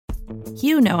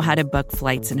You know how to book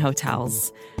flights and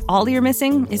hotels. All you're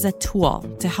missing is a tool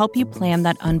to help you plan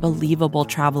that unbelievable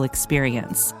travel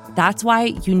experience. That's why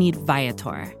you need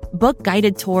Viator. Book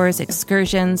guided tours,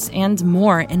 excursions, and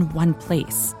more in one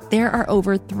place. There are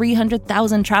over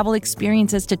 300,000 travel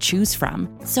experiences to choose from,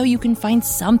 so you can find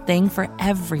something for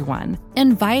everyone.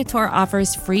 And Viator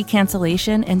offers free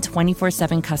cancellation and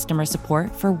 24/7 customer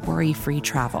support for worry-free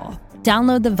travel.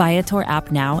 Download the Viator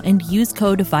app now and use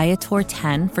code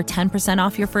Viator10 for 10%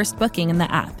 off your first booking in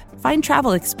the app. Find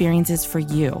travel experiences for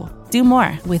you. Do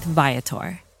more with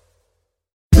Viator.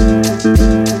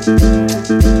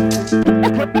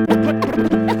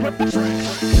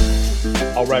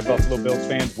 All right, Buffalo Bills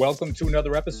fans, welcome to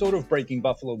another episode of Breaking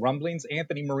Buffalo Rumblings.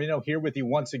 Anthony Marino here with you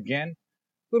once again. A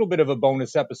little bit of a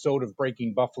bonus episode of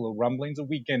Breaking Buffalo Rumblings, a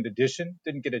weekend edition.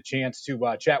 Didn't get a chance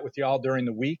to chat with y'all during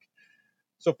the week,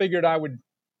 so figured I would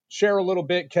share a little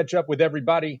bit, catch up with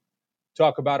everybody,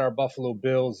 talk about our Buffalo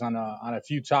Bills on a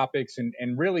few topics,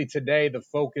 and really today the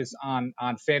focus on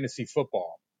fantasy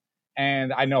football.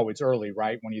 And I know it's early,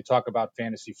 right? When you talk about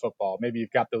fantasy football, maybe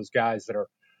you've got those guys that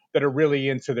are really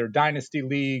into their dynasty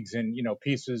leagues and,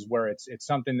 pieces where it's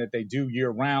something that they do year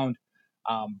round.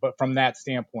 But from that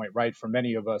standpoint, right, for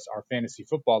many of us, our fantasy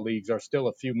football leagues are still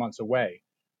a few months away.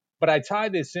 But I tie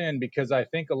this in because I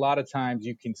think a lot of times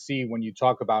you can see when you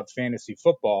talk about fantasy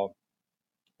football,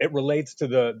 it relates to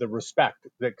the respect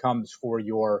that comes for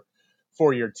your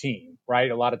team, right?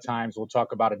 A lot of times we'll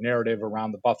talk about a narrative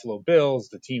around the Buffalo Bills.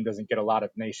 The team doesn't get a lot of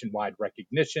nationwide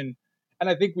recognition. And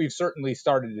I think we've certainly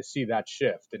started to see that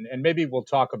shift. And maybe we'll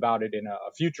talk about it in a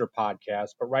future podcast.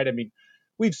 But, right, I mean,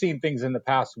 we've seen things in the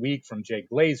past week from Jay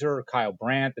Glazer, Kyle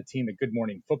Brandt, the team at Good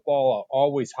Morning Football,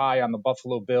 always high on the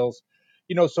Buffalo Bills.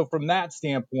 So from that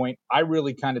standpoint, I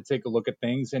really kind of take a look at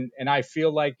things. And I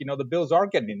feel like, the Bills are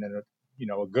getting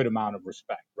a good amount of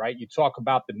respect, right? You talk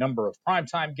about the number of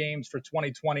primetime games for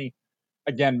 2020,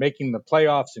 again, making the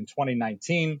playoffs in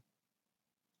 2019.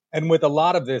 And with a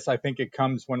lot of this, I think it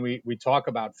comes when we talk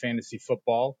about fantasy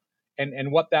football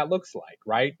and what that looks like,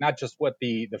 right? Not just what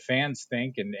the fans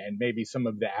think and maybe some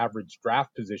of the average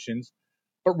draft positions,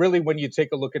 but really when you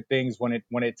take a look at things when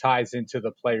it ties into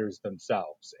the players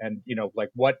themselves and, like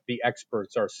what the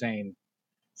experts are saying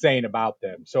about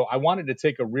them. So I wanted to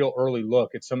take a real early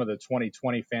look at some of the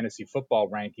 2020 fantasy football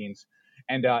rankings,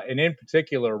 and in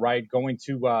particular, right, going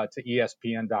to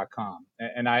ESPN.com.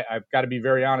 And I've got to be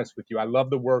very honest with you. I love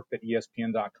the work that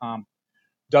ESPN.com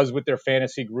does with their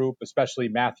fantasy group, especially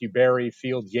Matthew Berry,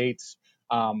 Field Yates.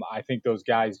 I think those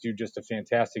guys do just a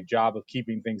fantastic job of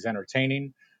keeping things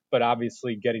entertaining, but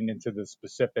obviously getting into the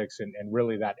specifics and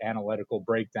really that analytical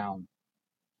breakdown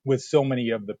with so many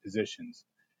of the positions.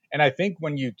 And I think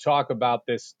when you talk about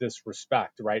this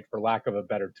respect, right, for lack of a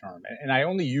better term, and I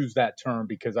only use that term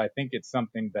because I think it's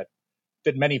something that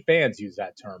many fans use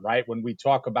that term, right? When we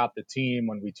talk about the team,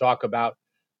 when we talk about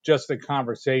just the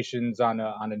conversations on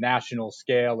a national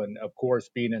scale, and of course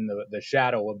being in the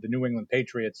shadow of the New England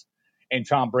Patriots and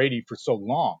Tom Brady for so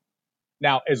long.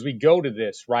 Now, as we go to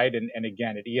this, right, and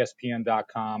again at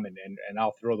ESPN.com, and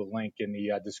I'll throw the link in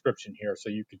the description here so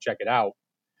you can check it out.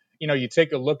 You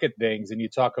take a look at things and you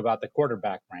talk about the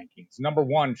quarterback rankings. Number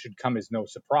one should come as no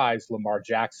surprise, Lamar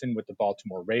Jackson with the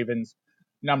Baltimore Ravens.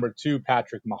 Number two,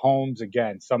 Patrick Mahomes.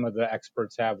 Again, some of the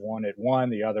experts have one at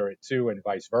 1, the other at 2, and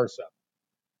vice versa.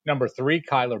 Number three,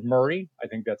 Kyler Murray. I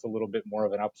think that's a little bit more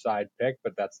of an upside pick,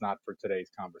 but that's not for today's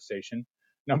conversation.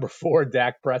 Number 4,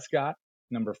 Dak Prescott.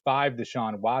 Number 5,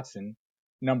 Deshaun Watson.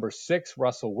 Number 6,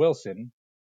 Russell Wilson.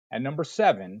 And number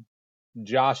 7,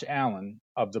 Josh Allen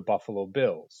of the Buffalo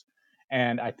Bills.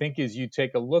 And I think as you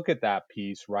take a look at that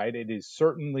piece, right, it is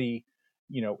certainly,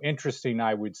 interesting,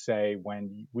 I would say,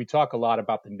 when we talk a lot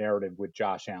about the narrative with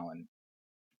Josh Allen,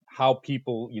 how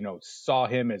people, saw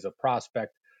him as a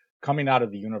prospect coming out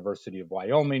of the University of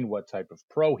Wyoming, what type of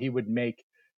pro he would make.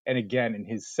 And again, in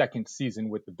his second season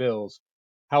with the Bills,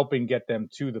 helping get them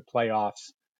to the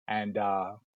playoffs and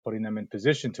putting them in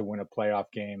position to win a playoff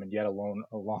game, and yet along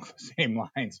the same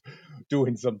lines,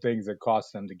 doing some things that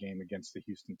cost them the game against the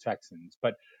Houston Texans.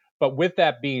 But with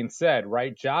that being said,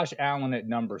 right, Josh Allen at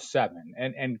number 7,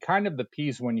 and kind of the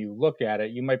piece when you look at it,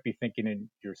 you might be thinking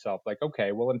in yourself, like,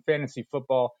 okay, well, in fantasy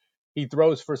football, he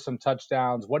throws for some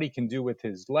touchdowns, what he can do with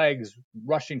his legs,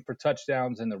 rushing for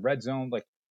touchdowns in the red zone. Like,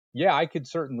 yeah, I could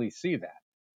certainly see that.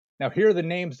 Now, here are the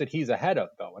names that he's ahead of,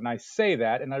 though. And I say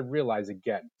that, and I realize,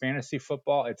 again, fantasy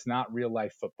football, it's not real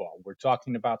life football. We're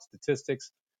talking about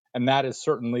statistics, and that is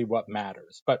certainly what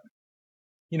matters. But,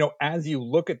 as you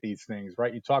look at these things,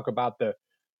 right, you talk about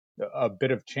a bit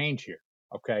of change here.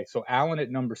 Okay, so Allen at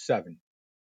number 7,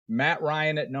 Matt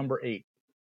Ryan at number 8,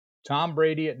 Tom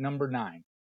Brady at number 9,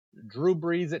 Drew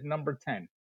Brees at number 10,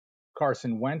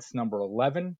 Carson Wentz number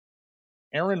 11,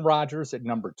 Aaron Rodgers at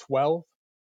number 12,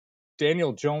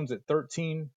 Daniel Jones at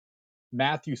 13,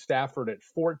 Matthew Stafford at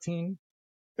 14,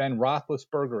 Ben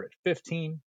Roethlisberger at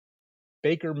 15,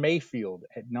 Baker Mayfield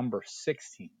at number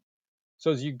 16.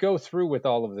 So as you go through with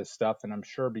all of this stuff, and I'm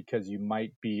sure because you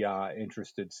might be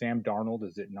interested, Sam Darnold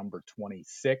is at number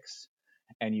 26,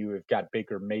 and you have got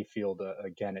Baker Mayfield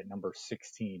again at number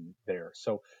 16 there.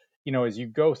 So, as you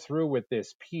go through with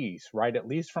this piece, right, at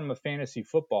least from a fantasy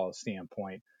football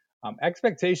standpoint,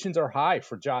 expectations are high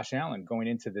for Josh Allen going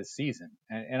into this season.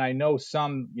 And I know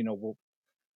some, will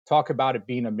talk about it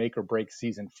being a make or break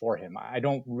season for him. I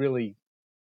don't really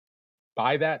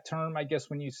buy that term, I guess,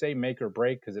 when you say make or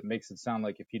break, because it makes it sound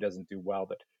like if he doesn't do well,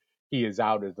 that he is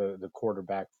out as the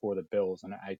quarterback for the Bills.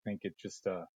 And I think it just,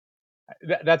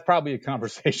 that's probably a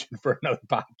conversation for another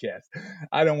podcast.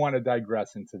 I don't want to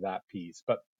digress into that piece.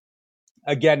 But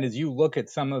again, as you look at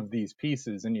some of these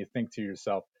pieces and you think to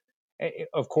yourself,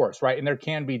 of course, right? And there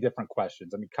can be different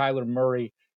questions. I mean, Kyler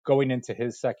Murray going into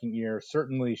his second year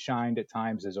certainly shined at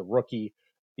times as a rookie.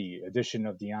 The addition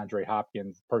of DeAndre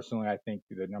Hopkins, personally, I think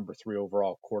the number 3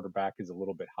 overall quarterback is a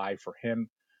little bit high for him.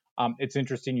 It's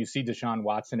interesting. You see Deshaun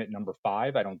Watson at number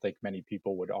 5. I don't think many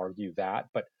people would argue that,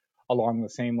 but along the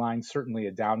same line, certainly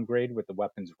a downgrade with the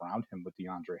weapons around him with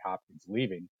DeAndre Hopkins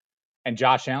leaving. And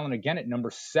Josh Allen again at number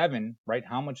 7, right?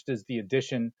 How much does the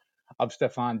addition of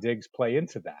Stefon Diggs play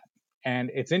into that?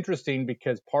 And it's interesting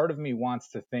because part of me wants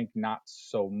to think not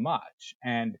so much.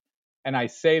 And I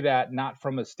say that not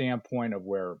from a standpoint of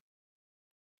where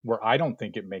I don't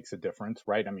think it makes a difference,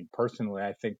 right? I mean, personally,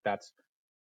 I think that's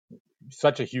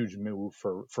such a huge move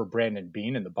for Brandon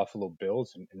Beane and the Buffalo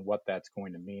Bills and what that's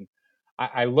going to mean.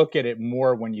 I look at it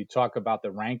more when you talk about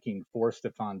the ranking for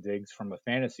Stefon Diggs from a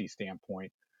fantasy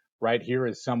standpoint. Right here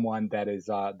is someone that is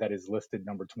listed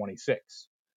number 26.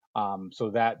 So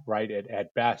that right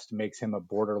at best makes him a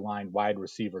borderline wide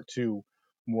receiver 2,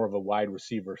 more of a wide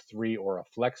receiver 3 or a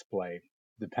flex play,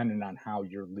 depending on how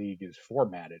your league is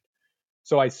formatted.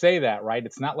 So I say that, right?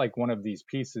 It's not like one of these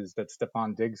pieces that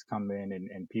Stefon Diggs come in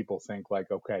and people think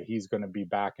like, okay, he's going to be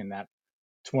back in that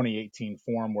 2018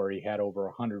 form where he had over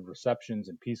 100 receptions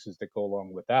and pieces that go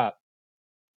along with that.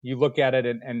 You look at it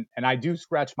and I do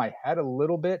scratch my head a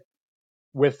little bit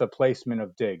with the placement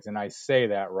of Diggs. And I say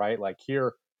that, right? Like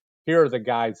here are the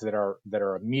guys that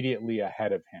are immediately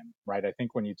ahead of him, right? I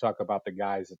think when you talk about the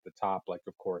guys at the top, like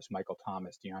of course Michael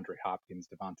Thomas, DeAndre Hopkins,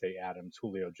 Devontae Adams,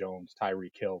 Julio Jones,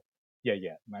 Tyreek Hill, yeah.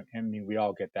 I mean, we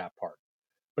all get that part.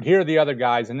 But here are the other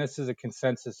guys, and this is a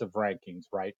consensus of rankings,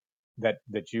 right?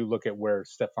 That you look at where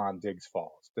Stefon Diggs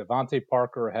falls. Devontae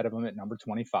Parker ahead of him at number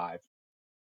 25.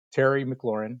 Terry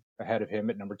McLaurin ahead of him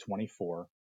at number 24.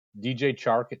 DJ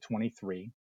Chark at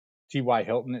 23. T.Y.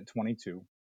 Hilton at 22.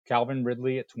 Calvin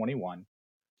Ridley at 21.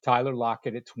 Tyler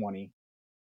Lockett at 20.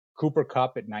 Cooper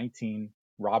Kupp at 19.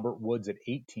 Robert Woods at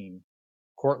 18.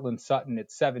 Cortland Sutton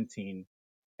at 17.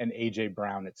 And A.J.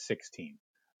 Brown at 16.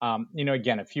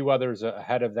 Again, a few others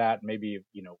ahead of that. Maybe,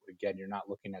 again, you're not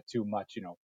looking at too much,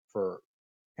 for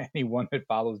anyone that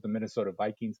follows the Minnesota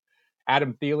Vikings.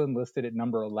 Adam Thielen listed at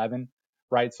number 11,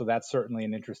 right? So that's certainly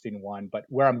an interesting one. But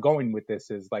where I'm going with this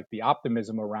is like the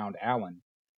optimism around Allen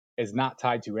is not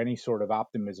tied to any sort of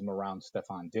optimism around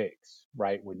Stefon Diggs,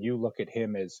 right? When you look at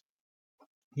him as,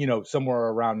 somewhere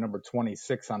around number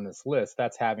 26 on this list,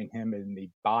 that's having him in the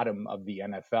bottom of the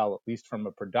NFL, at least from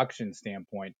a production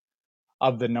standpoint,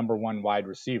 of the number 1 wide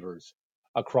receivers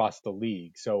across the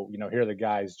league. So, here are the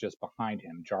guys just behind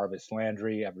him: Jarvis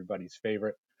Landry, everybody's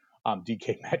favorite,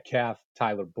 DK Metcalf,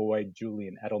 Tyler Boyd,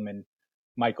 Julian Edelman,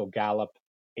 Michael Gallup,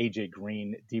 AJ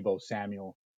Green, Deebo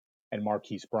Samuel, and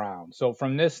Marquise Brown. So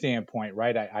from this standpoint,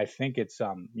 right, I think it's,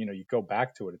 you go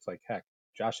back to it, it's like, heck,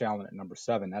 Josh Allen at number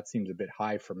 7, that seems a bit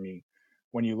high for me.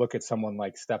 When you look at someone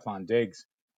like Stefon Diggs,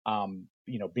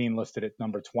 being listed at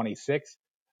number 26,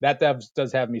 that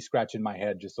does have me scratching my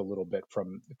head just a little bit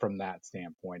from that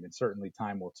standpoint. And certainly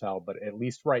time will tell. But at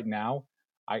least right now,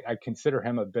 I consider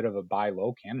him a bit of a buy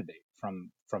low candidate from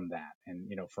that. And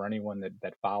for anyone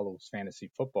that follows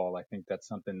fantasy football, I think that's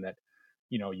something that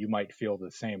you might feel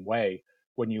the same way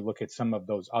when you look at some of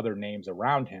those other names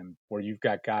around him, where you've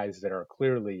got guys that are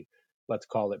clearly, let's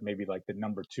call it maybe like the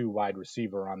number 2 wide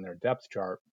receiver on their depth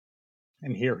chart,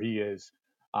 and here he is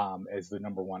as the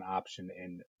number 1 option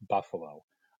in Buffalo.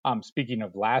 Speaking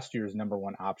of last year's number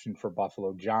 1 option for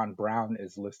Buffalo, John Brown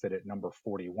is listed at number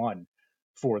 41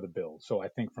 for the Bills. So I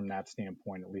think from that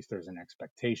standpoint, at least there's an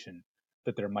expectation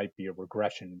that there might be a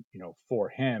regression, for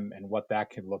him and what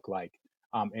that could look like.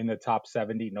 In the top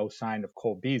 70, no sign of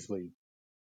Cole Beasley,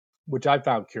 which I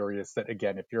found curious that,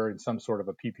 again, if you're in some sort of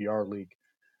a PPR league,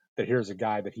 that here's a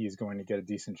guy that he is going to get a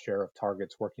decent share of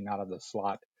targets working out of the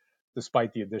slot.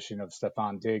 Despite the addition of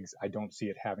Stephon Diggs, I don't see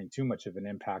it having too much of an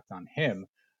impact on him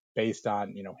based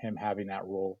on, him having that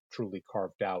role truly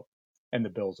carved out in the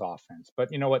Bills offense.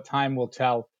 But you know what? Time will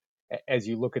tell as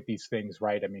you look at these things,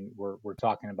 right? I mean, we're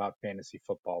talking about fantasy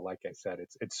football. Like I said,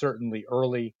 it's certainly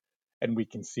early and we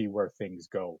can see where things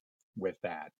go with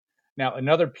that. Now,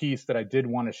 another piece that I did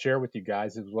want to share with you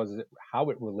guys was how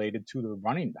it related to the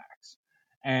running backs.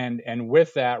 And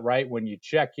with that, right, when you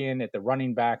check in at the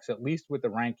running backs, at least with the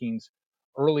rankings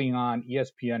early on,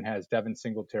 ESPN has Devin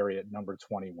Singletary at number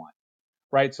 21,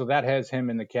 right? So that has him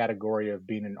in the category of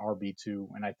being an RB2.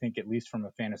 And I think, at least from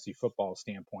a fantasy football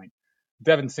standpoint,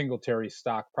 Devin Singletary's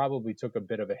stock probably took a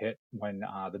bit of a hit when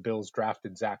the Bills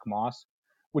drafted Zach Moss,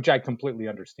 which I completely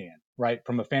understand, right?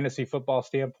 From a fantasy football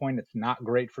standpoint, it's not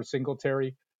great for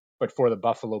Singletary, but for the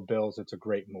Buffalo Bills, it's a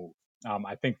great move.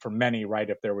 I think for many, right,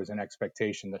 if there was an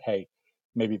expectation that, hey,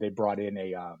 maybe they brought in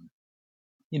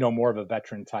a, more of a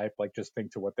veteran type, like just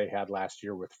think to what they had last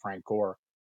year with Frank Gore,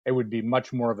 it would be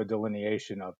much more of a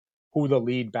delineation of who the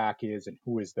lead back is and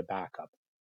who is the backup.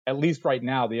 At least right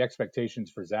now, the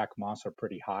expectations for Zach Moss are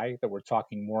pretty high, that we're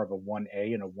talking more of a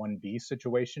 1A and a 1B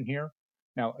situation here.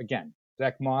 Now, again,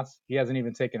 Zach Moss, he hasn't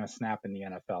even taken a snap in the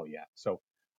NFL yet. So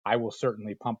I will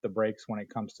certainly pump the brakes when it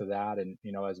comes to that. And,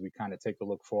 as we kind of take a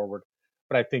look forward,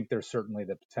 but I think there's certainly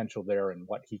the potential there and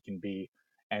what he can be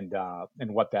and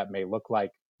what that may look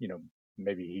like.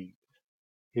 Maybe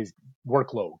his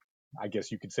workload, I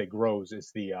guess you could say, grows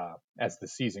as the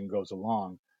season goes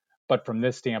along. But from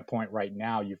this standpoint, right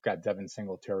now, you've got Devin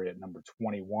Singletary at number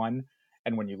 21.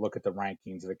 And when you look at the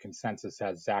rankings, the consensus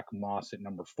has Zach Moss at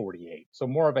number 48. So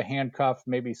more of a handcuff,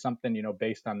 maybe something,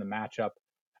 based on the matchup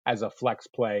as a flex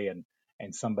play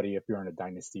and somebody, if you're in a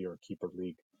dynasty or a keeper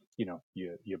league,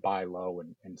 you buy low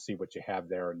and see what you have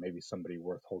there and maybe somebody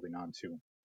worth holding on to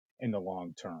in the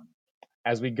long term.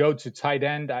 As we go to tight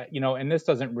end, and this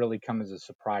doesn't really come as a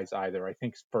surprise either. I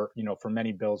think for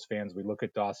many Bills fans, we look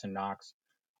at Dawson Knox.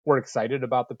 We're excited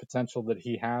about the potential that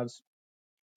he has,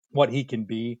 what he can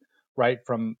be, right,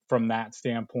 from that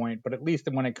standpoint. But at least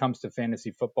when it comes to fantasy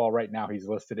football right now, he's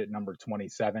listed at number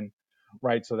 27,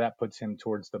 right? So that puts him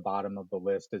towards the bottom of the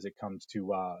list as it comes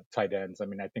to tight ends. I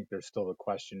mean, I think there's still the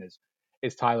question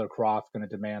is Tyler Kroft going to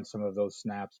demand some of those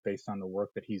snaps based on the work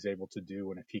that he's able to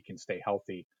do and if he can stay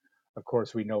healthy? Of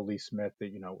course, we know Lee Smith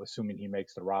that, assuming he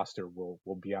makes the roster, will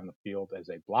be on the field as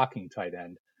a blocking tight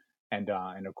end. And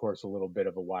of course, a little bit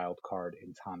of a wild card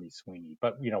in Tommy Sweeney.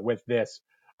 But, with this,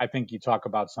 I think you talk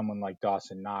about someone like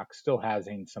Dawson Knox still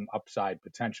having some upside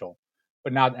potential,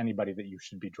 but not anybody that you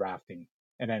should be drafting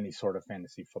in any sort of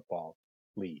fantasy football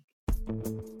league.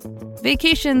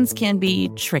 Vacations can be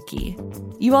tricky.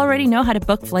 You already know how to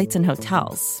book flights and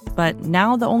hotels, but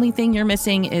now the only thing you're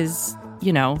missing is,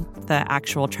 the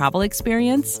actual travel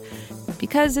experience.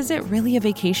 Because is it really a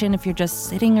vacation if you're just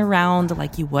sitting around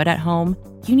like you would at home?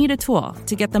 You need a tool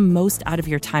to get the most out of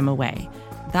your time away.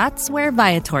 That's where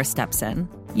Viator steps in.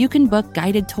 You can book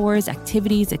guided tours,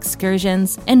 activities,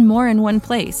 excursions, and more in one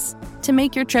place to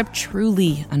make your trip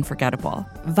truly unforgettable.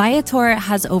 Viator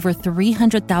has over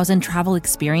 300,000 travel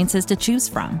experiences to choose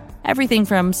from. Everything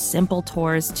from simple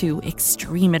tours to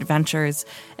extreme adventures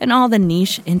and all the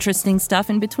niche, interesting stuff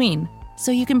in between.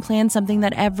 So you can plan something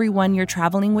that everyone you're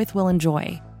traveling with will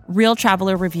enjoy. Real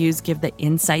traveler reviews give the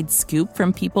inside scoop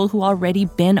from people who already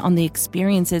been on the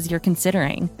experiences you're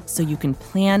considering, so you can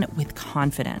plan with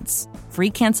confidence. Free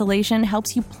cancellation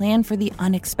helps you plan for the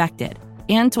unexpected.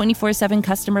 And 24/7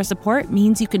 customer support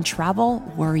means you can travel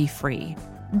worry-free.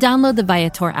 Download the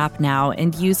Viator app now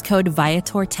and use code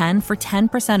Viator10 for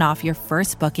 10% off your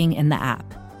first booking in the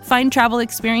app. Find travel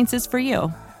experiences for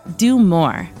you. Do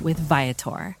more with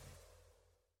Viator.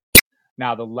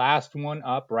 Now, the last one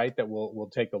up, right, that we'll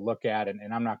take a look at,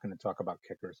 and I'm not going to talk about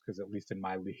kickers because at least in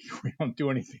my league, we don't do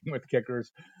anything with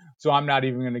kickers. So I'm not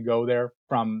even going to go there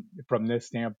from this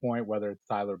standpoint, whether it's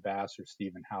Tyler Bass or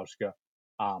Steven Hauschka.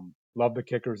 Love the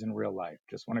kickers in real life.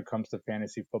 Just when it comes to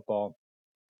fantasy football,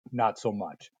 not so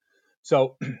much.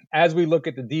 So as we look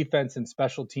at the defense and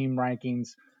special team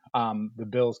rankings, the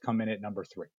Bills come in at number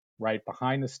 3, right?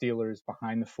 Behind the Steelers,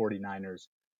 behind the 49ers,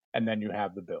 and then you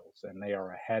have the Bills, and they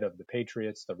are ahead of the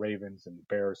Patriots, the Ravens, and the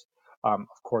Bears.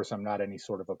 Of course, I'm not any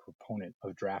sort of a proponent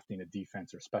of drafting a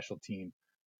defense and special teams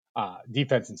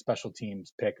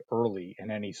pick early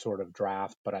in any sort of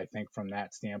draft. But I think from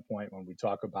that standpoint, when we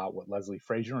talk about what Leslie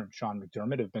Frazier and Sean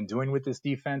McDermott have been doing with this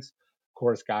defense, of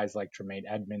course, guys like Tremaine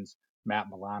Edmonds, Matt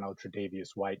Milano, Tre'Davious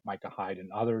White, Micah Hyde, and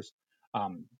others,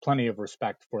 plenty of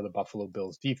respect for the Buffalo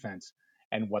Bills defense.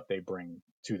 and what they bring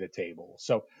to the table.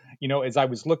 So, as I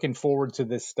was looking forward to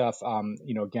this stuff,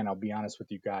 again, I'll be honest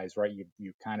with you guys, right?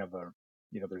 You kind of are,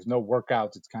 there's no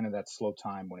workouts. It's kind of that slow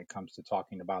time when it comes to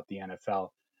talking about the NFL.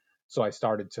 So I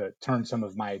started to turn some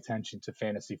of my attention to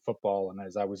fantasy football. And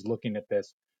as I was looking at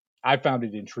this, I found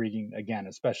it intriguing, again,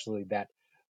 especially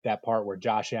that part where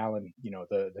Josh Allen,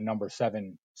 the number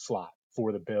 7 slot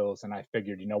for the Bills. And I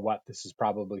figured, this is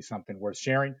probably something worth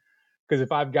sharing. Because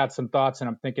if I've got some thoughts and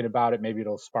I'm thinking about it, maybe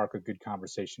it'll spark a good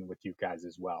conversation with you guys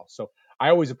as well. So I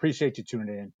always appreciate you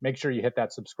tuning in. Make sure you hit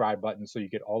that subscribe button so you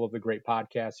get all of the great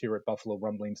podcasts here at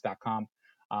BuffaloRumblings.com.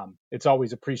 It's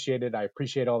always appreciated. I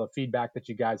appreciate all the feedback that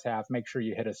you guys have. Make sure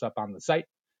you hit us up on the site.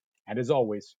 And as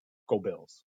always, go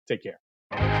Bills. Take care.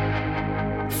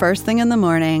 First thing in the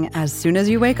morning, as soon as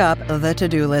you wake up, the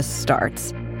to-do list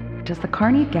starts. Does the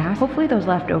car need gas? Hopefully those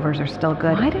leftovers are still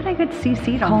good. Why did I get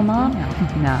CC'd on Mom?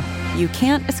 No. You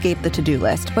can't escape the to-do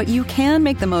list, but you can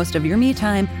make the most of your me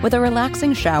time with a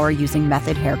relaxing shower using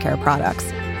Method Hair Care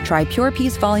products. Try Pure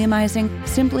Peace Volumizing,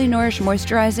 Simply Nourish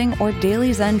Moisturizing, or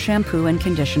Daily Zen Shampoo and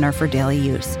Conditioner for daily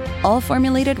use. All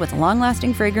formulated with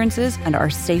long-lasting fragrances and are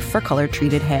safe for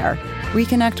color-treated hair.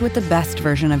 Reconnect with the best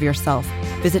version of yourself.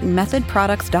 Visit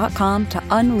methodproducts.com to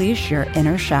unleash your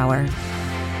inner shower.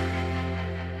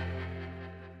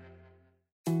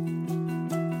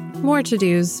 More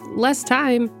to-dos, less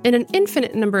time, and an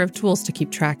infinite number of tools to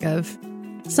keep track of.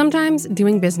 Sometimes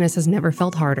doing business has never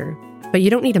felt harder, but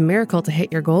you don't need a miracle to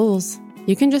hit your goals.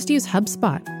 You can just use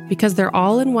HubSpot, because their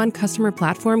all-in-one customer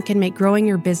platform can make growing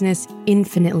your business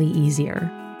infinitely easier.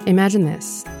 Imagine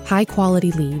this: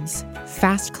 high-quality leads,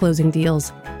 fast closing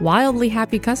deals, wildly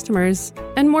happy customers,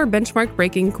 and more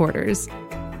benchmark-breaking quarters.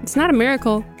 It's not a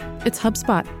miracle, it's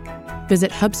HubSpot.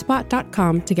 Visit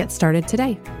HubSpot.com to get started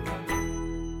today.